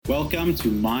Welcome to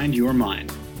Mind Your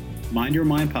Mind. Mind Your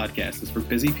Mind podcast is for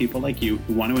busy people like you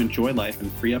who want to enjoy life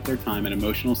and free up their time and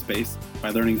emotional space by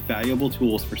learning valuable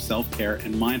tools for self-care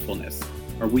and mindfulness.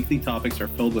 Our weekly topics are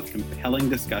filled with compelling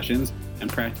discussions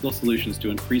and practical solutions to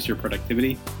increase your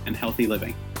productivity and healthy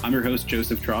living. I'm your host,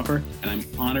 Joseph Tropper, and I'm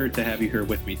honored to have you here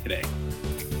with me today.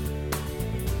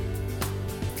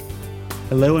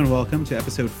 Hello and welcome to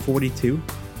episode 42,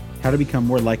 How to Become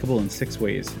More Likable in 6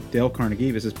 Ways. Dale Carnegie.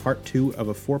 This is part 2 of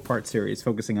a 4-part series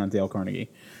focusing on Dale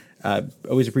Carnegie.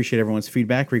 Always appreciate everyone's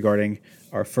feedback regarding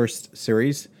our first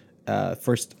series,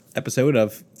 first episode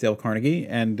of Dale Carnegie,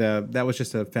 and that was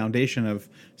just a foundation of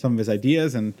some of his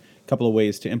ideas and a couple of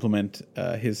ways to implement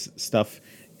his stuff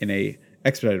in a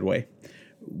expedited way.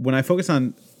 When I focus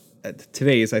on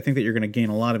today's, I think that you're going to gain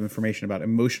a lot of information about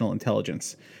emotional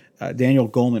intelligence. Daniel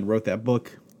Goleman wrote that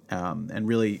book and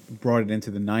really brought it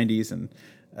into the 90s, and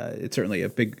it's certainly a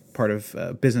big part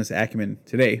of business acumen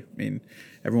today. I mean,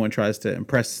 everyone tries to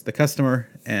impress the customer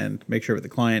and make sure that the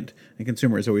client and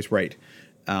consumer is always right.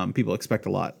 People expect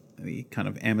a lot. The kind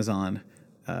of Amazon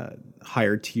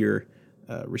higher tier,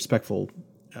 respectful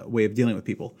way of dealing with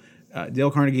people.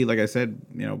 Dale Carnegie, like I said,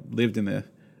 lived in the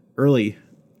early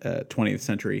 20th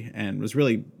century and was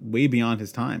really way beyond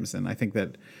his times. And I think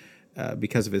that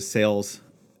because of his sales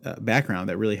background,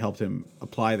 that really helped him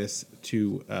apply this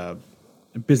to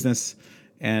business.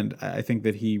 And I think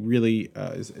that he really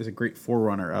is a great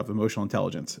forerunner of emotional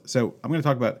intelligence. So I'm going to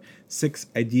talk about 6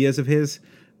 ideas of his.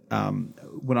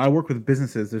 When I work with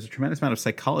businesses, there's a tremendous amount of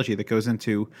psychology that goes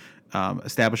into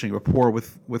establishing rapport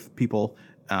with people,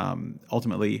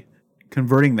 ultimately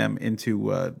converting them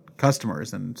into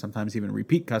customers, and sometimes even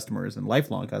repeat customers and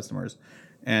lifelong customers.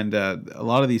 And a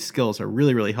lot of these skills are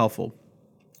really, really helpful.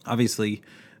 Obviously,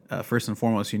 first and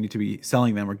foremost, you need to be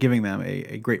selling them or giving them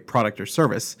a great product or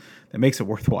service that makes it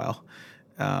worthwhile.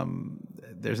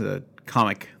 There's a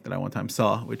comic that I one time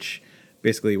saw, which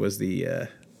basically was the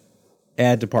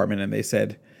ad department, and they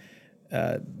said,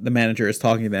 the manager is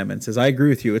talking to them and says, "I agree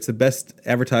with you. It's the best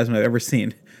advertisement I've ever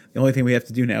seen. The only thing we have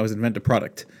to do now is invent a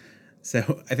product."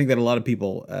 So I think that a lot of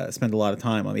people spend a lot of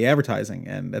time on the advertising,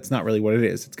 and that's not really what it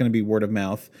is. It's going to be word of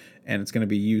mouth, and it's going to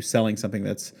be you selling something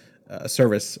that's a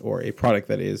service or a product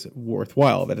that is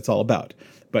worthwhile, that it's all about.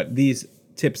 But these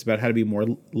tips about how to be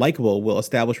more likable will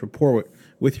establish rapport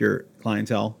with your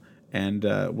clientele and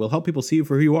will help people see you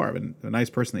for who you are, and the nice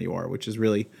person that you are, which is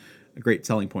really a great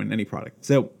selling point in any product.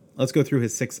 So let's go through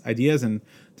his 6 ideas and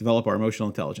develop our emotional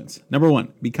intelligence. Number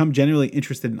 1, become genuinely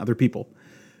interested in other people.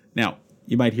 Now,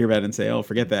 you might hear that and say, "Oh,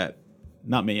 forget that.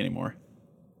 Not me anymore."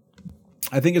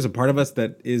 I think there's a part of us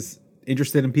that is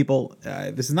interested in people.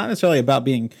 This is not necessarily about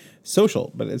being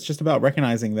social, but it's just about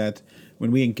recognizing that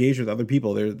when we engage with other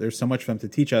people, there's so much for them to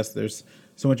teach us. There's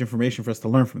so much information for us to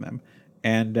learn from them.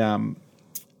 And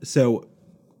so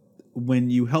when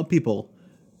you help people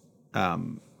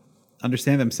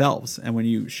understand themselves, and when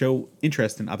you show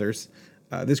interest in others,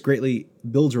 this greatly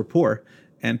builds rapport,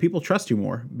 and people trust you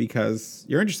more because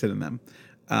you're interested in them.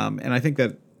 And I think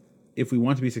that if we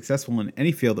want to be successful in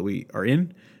any field that we are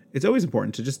in, it's always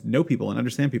important to just know people and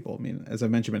understand people. I mean, as I've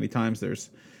mentioned many times, there's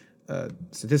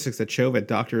statistics that show that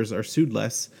doctors are sued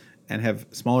less and have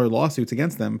smaller lawsuits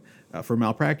against them for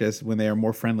malpractice when they are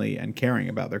more friendly and caring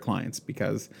about their clients.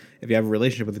 Because if you have a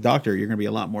relationship with a doctor, you're going to be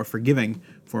a lot more forgiving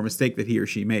for a mistake that he or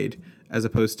she made, as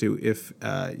opposed to if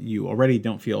you already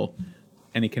don't feel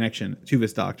any connection to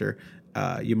this doctor,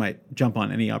 you might jump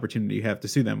on any opportunity you have to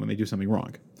sue them when they do something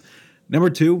wrong. Number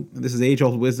 2, this is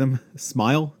age-old wisdom,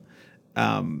 smile.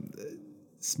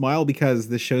 Smile because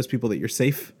this shows people that you're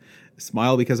safe.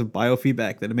 Smile because of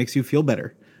biofeedback, that it makes you feel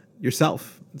better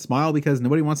yourself. Smile because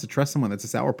nobody wants to trust someone that's a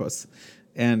sourpuss.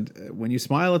 And when you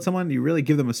smile at someone, you really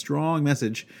give them a strong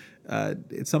message.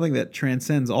 It's something that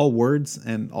transcends all words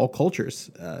and all cultures.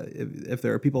 If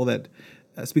there are people that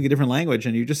speak a different language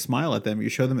and you just smile at them, you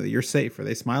show them that you're safe, or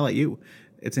they smile at you.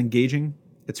 It's engaging,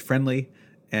 it's friendly,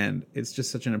 and it's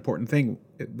just such an important thing.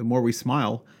 The more we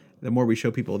smile, the more we show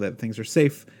people that things are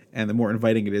safe, and the more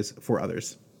inviting it is for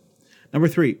others. Number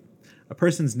 3, a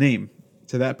person's name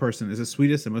to that person is the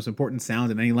sweetest and most important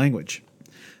sound in any language.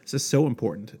 This is so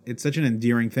important. It's such an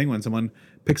endearing thing when someone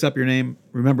picks up your name,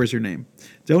 remembers your name.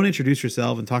 Don't introduce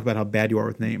yourself and talk about how bad you are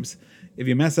with names. If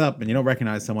you mess up and you don't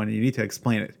recognize someone and you need to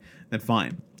explain it, then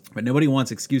fine. But nobody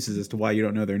wants excuses as to why you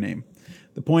don't know their name.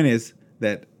 The point is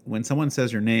that when someone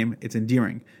says your name, it's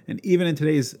endearing. And even in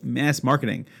today's mass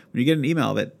marketing, when you get an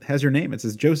email that has your name, it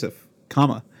says Joseph,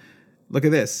 comma, look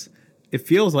at this. It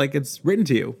feels like it's written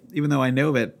to you, even though I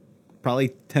know that probably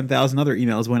 10,000 other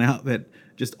emails went out that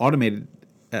just automated,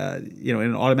 in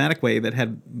an automatic way that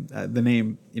had the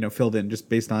name, filled in just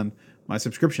based on my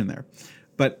subscription there.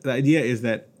 But the idea is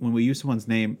that when we use someone's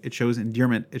name, it shows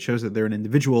endearment. It shows that they're an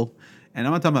individual. And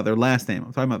I'm not talking about their last name.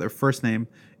 I'm talking about their first name.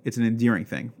 It's an endearing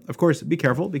thing. Of course, be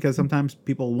careful, because sometimes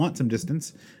people want some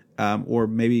distance, or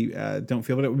maybe don't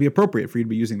feel that it would be appropriate for you to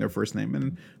be using their first name.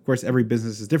 And of course, every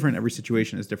business is different. Every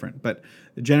situation is different. But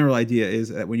the general idea is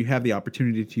that when you have the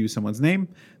opportunity to use someone's name,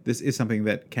 this is something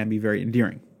that can be very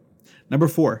endearing. Number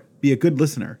 4, be a good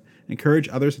listener. Encourage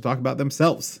others to talk about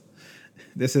themselves.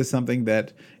 This is something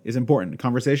that is important.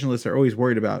 Conversationalists are always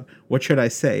worried about, what should I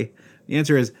say? The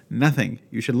answer is nothing.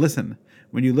 You should listen.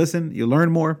 When you listen, you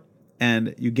learn more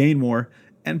and you gain more.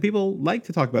 And people like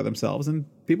to talk about themselves, and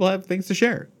people have things to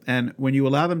share. And when you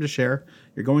allow them to share,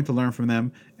 you're going to learn from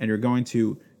them, and you're going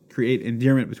to create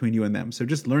endearment between you and them. So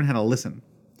just learn how to listen.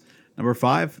 Number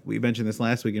 5, we mentioned this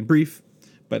last week in brief,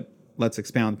 but let's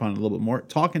expound upon it a little bit more.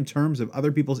 Talk in terms of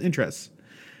other people's interests.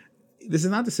 This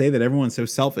is not to say that everyone's so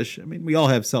selfish. I mean, we all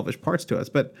have selfish parts to us,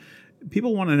 but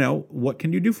people want to know, what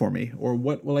can you do for me? Or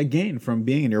what will I gain from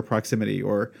being in your proximity,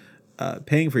 or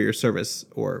paying for your service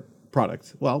or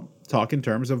product? Well, talk in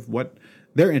terms of what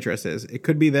their interest is. It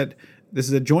could be that this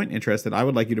is a joint interest, that I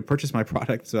would like you to purchase my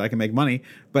product so I can make money,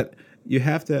 but you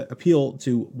have to appeal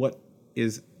to what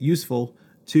is useful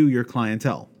to your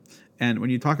clientele. And when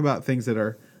you talk about things that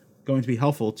are going to be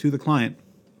helpful to the client,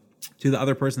 to the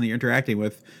other person that you're interacting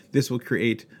with, this will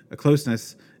create a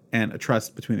closeness and a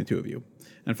trust between the two of you.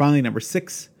 And finally, number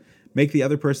 6, make the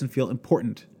other person feel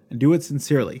important, and do it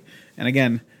sincerely. And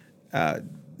again,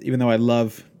 even though I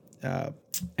love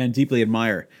and deeply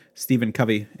admire Stephen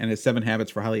Covey and his 7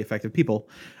 Habits for Highly Effective People,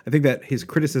 I think that his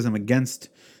criticism against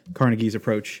Carnegie's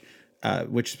approach,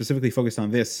 which specifically focused on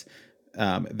this,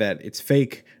 that it's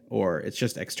fake or it's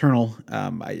just external,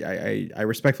 I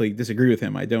respectfully disagree with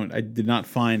him. I did not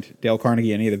find Dale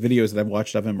Carnegie, any of the videos that I've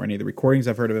watched of him, or any of the recordings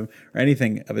I've heard of him, or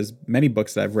anything of his many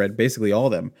books that I've read, basically all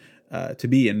of them, to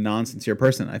be a non-sincere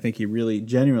person. I think he really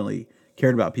genuinely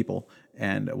cared about people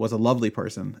and was a lovely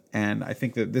person. And I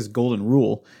think that this golden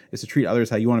rule is to treat others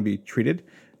how you want to be treated.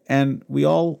 And we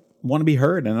all want to be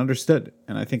heard and understood.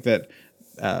 And I think that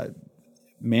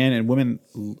men and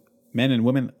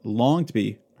women long to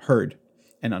be heard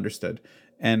and understood.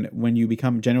 And when you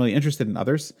become genuinely interested in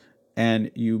others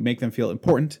and you make them feel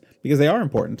important, because they are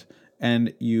important,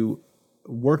 and you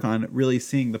work on really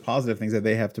seeing the positive things that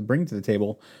they have to bring to the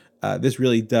table, this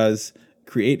really does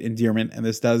create endearment, and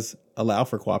this does allow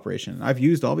for cooperation. I've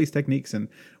used all these techniques in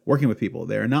working with people.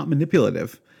 They are not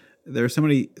manipulative. There are so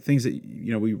many things that,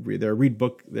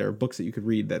 there are books that you could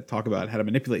read that talk about how to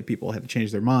manipulate people, how to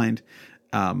change their mind.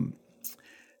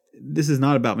 This is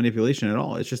not about manipulation at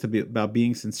all. It's just about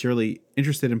being sincerely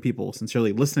interested in people,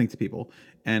 sincerely listening to people.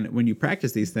 And when you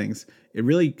practice these things, it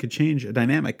really could change a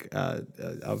dynamic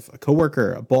of a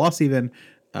coworker, a boss, even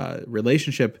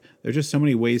relationship. There's just so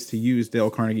many ways to use Dale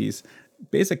Carnegie's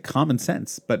basic common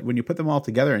sense. But when you put them all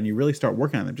together and you really start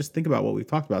working on them, just think about what we've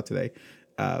talked about today.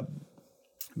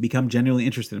 Become genuinely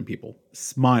interested in people.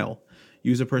 Smile.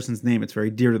 Use a person's name. It's very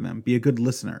dear to them. Be a good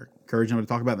listener. Encourage them to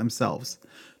talk about themselves.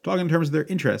 Talk in terms of their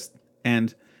interest,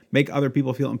 and make other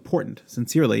people feel important,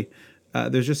 sincerely.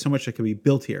 There's just so much that can be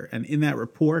built here. And in that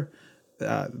rapport,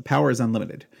 power is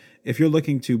unlimited. If you're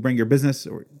looking to bring your business,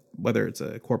 or whether it's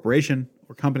a corporation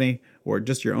or company or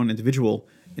just your own individual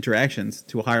interactions,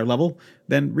 to a higher level,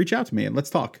 then reach out to me and let's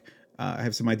talk. I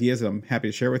have some ideas that I'm happy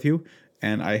to share with you.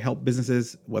 And I help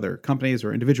businesses, whether companies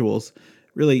or individuals,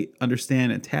 really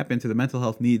understand and tap into the mental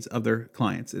health needs of their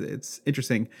clients. It's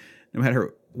interesting. No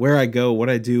matter where I go, what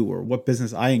I do, or what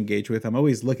business I engage with, I'm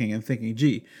always looking and thinking,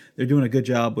 gee, they're doing a good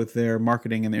job with their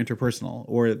marketing and their interpersonal,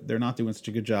 or they're not doing such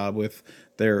a good job with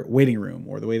their waiting room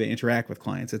or the way they interact with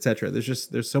clients, etc.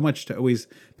 There's so much to always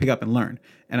pick up and learn.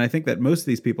 And I think that most of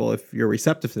these people, if you're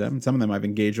receptive to them, and some of them I've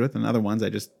engaged with, and other ones I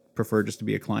just prefer just to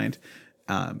be a client,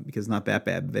 because not that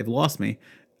bad, they've lost me.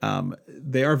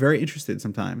 They are very interested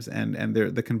sometimes, and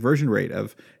the conversion rate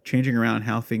of changing around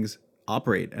how things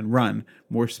operate and run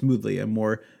more smoothly and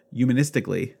more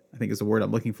humanistically, I think is the word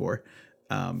I'm looking for,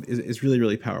 is really,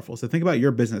 really powerful. So think about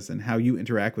your business and how you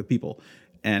interact with people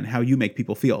and how you make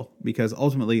people feel, because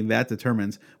ultimately that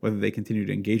determines whether they continue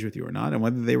to engage with you or not, and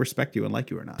whether they respect you and like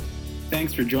you or not.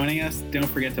 Thanks for joining us. Don't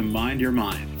forget to mind your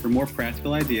mind. For more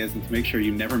practical ideas and to make sure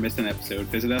you never miss an episode,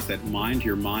 visit us at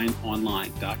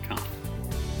mindyourmindonline.com.